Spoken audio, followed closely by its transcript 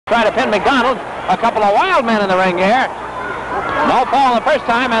try to pin McDonald. A couple of wild men in the ring here. No fall the first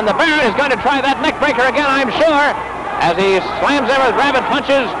time, and the Baron is going to try that neck breaker again, I'm sure, as he slams there with rabbit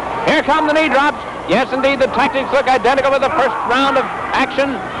punches. Here come the knee drops. Yes, indeed, the tactics look identical with the first round of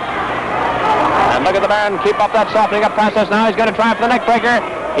action. And look at the Baron keep up that softening up process now. He's going to try for the neck breaker.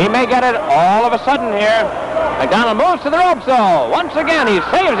 He may get it all of a sudden here. McDonald moves to the ropes, though. Once again, he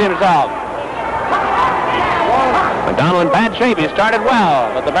saves himself. McDonald in bad shape. He started well,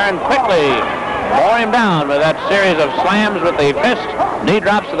 but the Baron quickly wore him down with that series of slams with the fist. Knee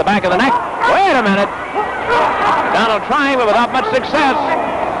drops to the back of the neck. Wait a minute. McDonald trying, but without much success.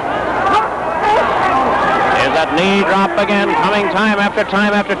 Here's that knee drop again, coming time after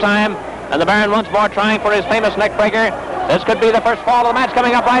time after time. And the Baron once more trying for his famous neck breaker. This could be the first fall of the match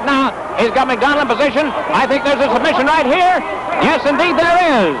coming up right now. He's got McDonald in position. I think there's a submission right here. Yes, indeed, there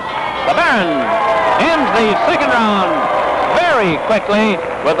is. The Baron ends the second round very quickly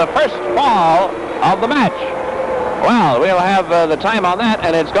with the first fall of the match. Well, we'll have the time on that,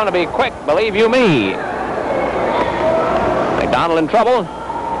 and it's going to be quick, believe you me. McDonald in trouble.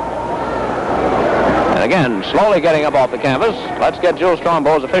 And again, slowly getting up off the canvas. Let's get Jules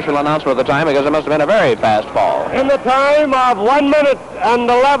Trombow's official announcement of the time, because it must have been a very fast fall. In the time of 1 minute and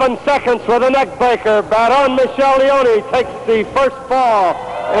 11 seconds with a neck breaker, Baron Michele Leone takes the first fall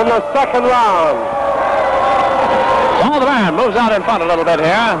in the second round. So the Baron moves out in front a little bit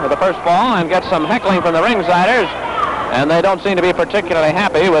here with the first fall and gets some heckling from the ringsiders, and they don't seem to be particularly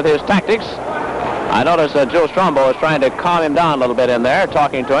happy with his tactics. I notice that Jules Trombo is trying to calm him down a little bit in there,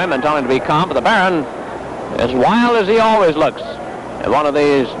 talking to him and telling him to be calm, but the Baron, as wild as he always looks in one of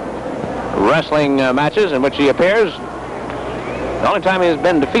these wrestling matches in which he appears. The only time he's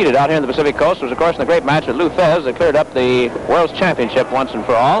been defeated out here in the Pacific Coast was, of course, in the great match at Luthez that cleared up the World's Championship once and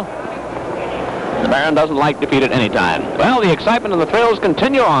for all. The Baron doesn't like defeat at any time. Well, the excitement and the thrills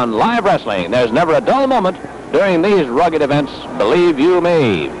continue on live wrestling. There's never a dull moment during these rugged events, believe you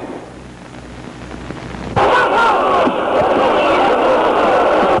me.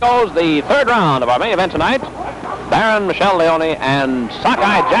 Goes the third round of our main event tonight. Baron Michele Leone and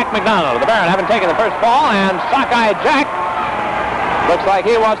Sockeye Jack McDonald. The Baron having taken the first fall, and Sockeye Jack looks like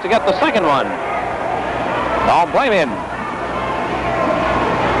he wants to get the second one. Don't blame him.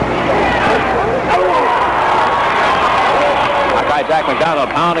 Sockeye Jack McDonald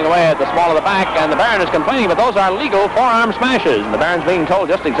pounding away at the small of the back, and the Baron is complaining, but those are legal forearm smashes, and the Baron's being told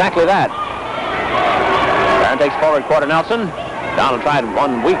just exactly that. Baron takes forward quarter Nelson. Donald tried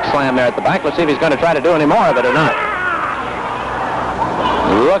one weak slam there at the back. Let's see if he's going to try to do any more of it or not.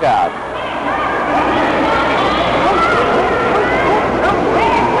 Look out.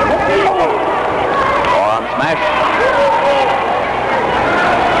 Forearm smash.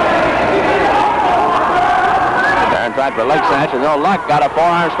 Baron tried for a leg smash and no luck. Got a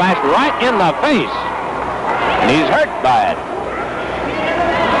forearm smash right in the face. And he's hurt by it.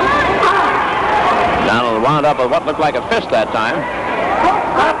 Donald wound up with what looked like a fist that time.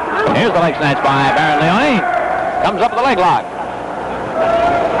 Here's the leg snatch by Baron Leone. Comes up with the leg lock.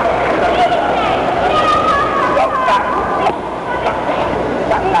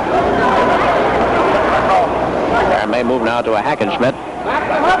 Baron may move now to a Hackenschmidt.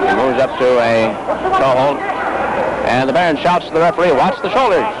 He moves up to a toe hold. And the Baron shouts to the referee, watch the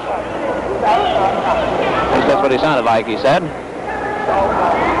shoulders. At least that's what he sounded like, he said.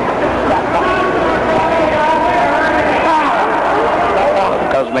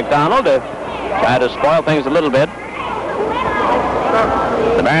 McDonald to try to spoil things a little bit.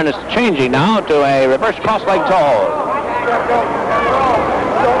 The Baron is changing now to a reverse cross-leg toe hold.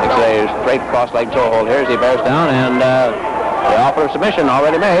 It's a straight cross-leg toe hold here as he bears down, and the offer of submission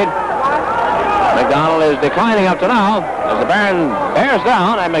already made. McDonald is declining up to now as the Baron bears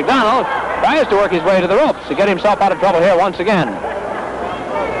down, and McDonald tries to work his way to the ropes to get himself out of trouble here once again.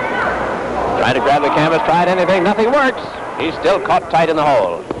 Tried to grab the canvas, tried anything, nothing works. He's still caught tight in the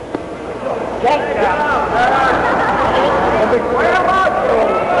hole.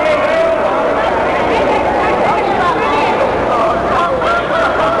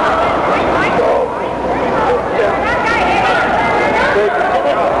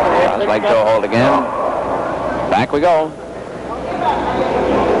 Cross-leg toe hold again. Back we go.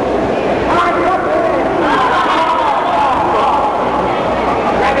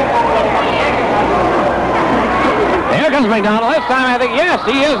 Here comes McDonald. This time I think, yes,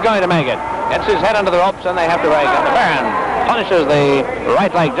 he is going to make it. Gets his head under the ropes, and they have to break. And the Baron punishes the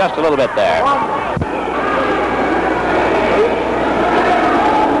right leg just a little bit there.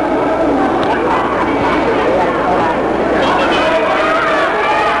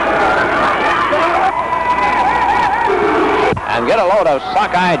 And get a load of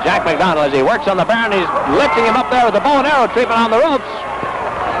Sockeye Jack McDonald as he works on the Baron. He's lifting him up there with the bow and arrow treatment on the ropes.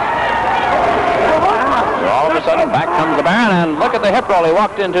 All of a sudden, back comes the Baron, and look at the hip roll he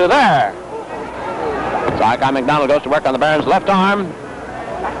walked into there. Sockeye McDonald goes to work on the Baron's left arm.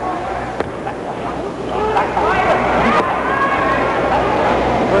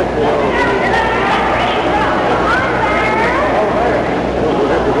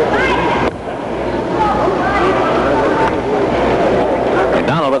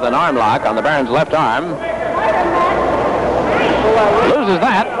 McDonald with an arm lock on the Baron's left arm. Loses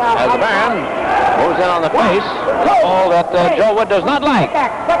that as the Baron moves in on the face. A hold that Joe Wood does not like.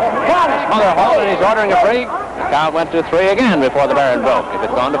 Smother hold, and he's ordering a free. The count went to 3 again before the Baron broke. If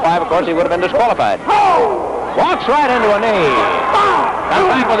it had gone to 5, of course, he would have been disqualified. Walks right into a knee. Comes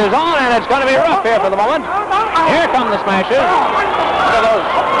back with his own, and it's going to be rough here for the moment. Here come the smashes. Look at those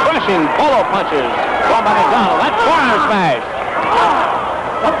crushing polo punches from by McDonald. That forearm smash.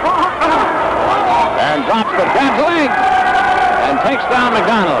 Baron drops but grabs the leg and takes down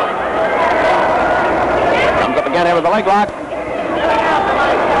McDonald. Comes up again here with the leg lock.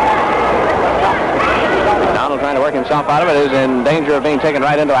 McDonald trying to work himself out of it is in danger of being taken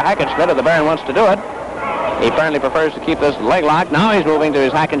right into a Hackenschmidt if the Baron wants to do it. He apparently prefers to keep this leg lock. Now he's moving to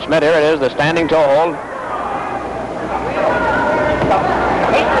his Hackenschmidt. Here it is, the standing toe hold.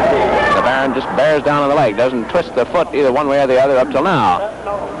 The Baron just bears down on the leg, doesn't twist the foot either one way or the other up till now.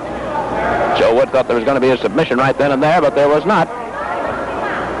 Joe Wood thought there was going to be a submission right then and there, but there was not.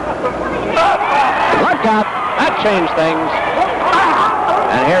 Look out. That changed things.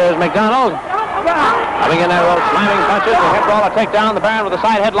 And here is McDonald. Coming in there with slamming punches. The hip roll, a takedown. The Baron with a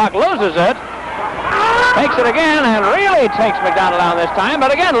side headlock loses it. Takes it again and really takes McDonald down this time,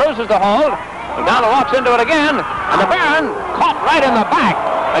 but again loses the hold. McDonald walks into it again, and the Baron caught right in the back.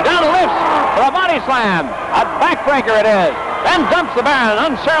 McDonald lifts for a body slam. A backbreaker it is. Then dumps the Baron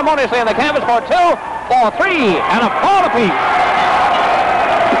unceremoniously in the canvas for 2, for 3, and a fall apiece.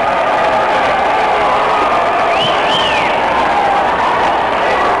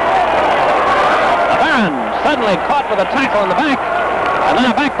 The Baron suddenly caught with a tackle in the back, and then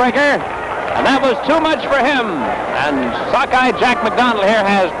a backbreaker, and that was too much for him. And Sockeye Jack McDonald here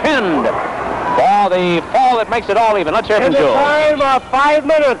has pinned for the fall that makes it all even. Let's hear from Jules. In the time of 5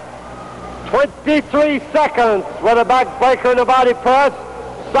 minutes. 23 seconds with a backbreaker and a body press.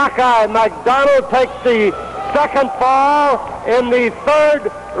 Sockeye McDonald takes the second fall in the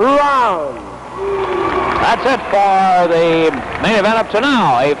 3rd round. That's it for the main event up to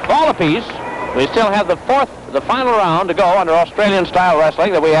now. A fall apiece. We still have the final round to go under Australian-style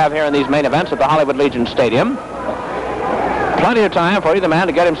wrestling that we have here in these main events at the Hollywood Legion Stadium. Plenty of time for either man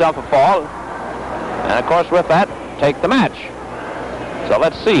to get himself a fall. And, of course, with that, take the match. So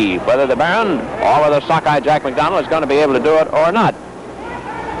let's see whether the Baron or whether Sockeye Jack McDonald is going to be able to do it or not.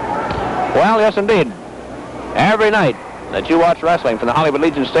 Well, yes, indeed. Every night that you watch wrestling from the Hollywood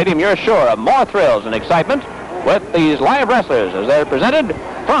Legion Stadium, you're sure of more thrills and excitement with these live wrestlers as they're presented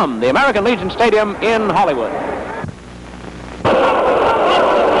from the American Legion Stadium in Hollywood.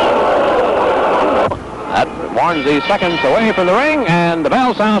 That warns the seconds away from the ring, and the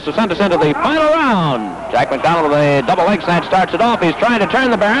bell sounds to send us into the final round. Jack McDonald with a double leg snatch starts it off. He's trying to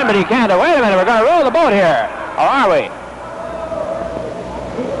turn the Baron, but he can't. Wait a minute, we're going to roll the boat here. Or are we?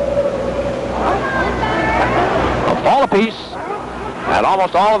 A fall apiece, and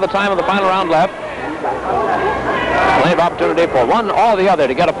almost all of the time of the final round left. Plenty of opportunity for one or the other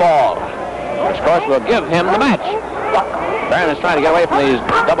to get a fall, which, of course, will give him the match. Baron is trying to get away from these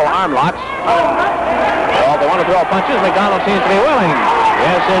double arm locks. Well, they want to throw punches. McDonald seems to be willing.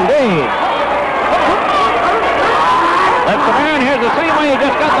 Yes, indeed. That's the Baron. Here's the same way he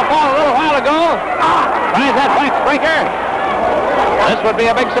just got the ball a little while ago. Tries that backbreaker. This would be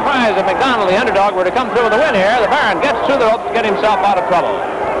a big surprise if McDonald, the underdog, were to come through with a win here. The Baron gets to the ropes to get himself out of trouble.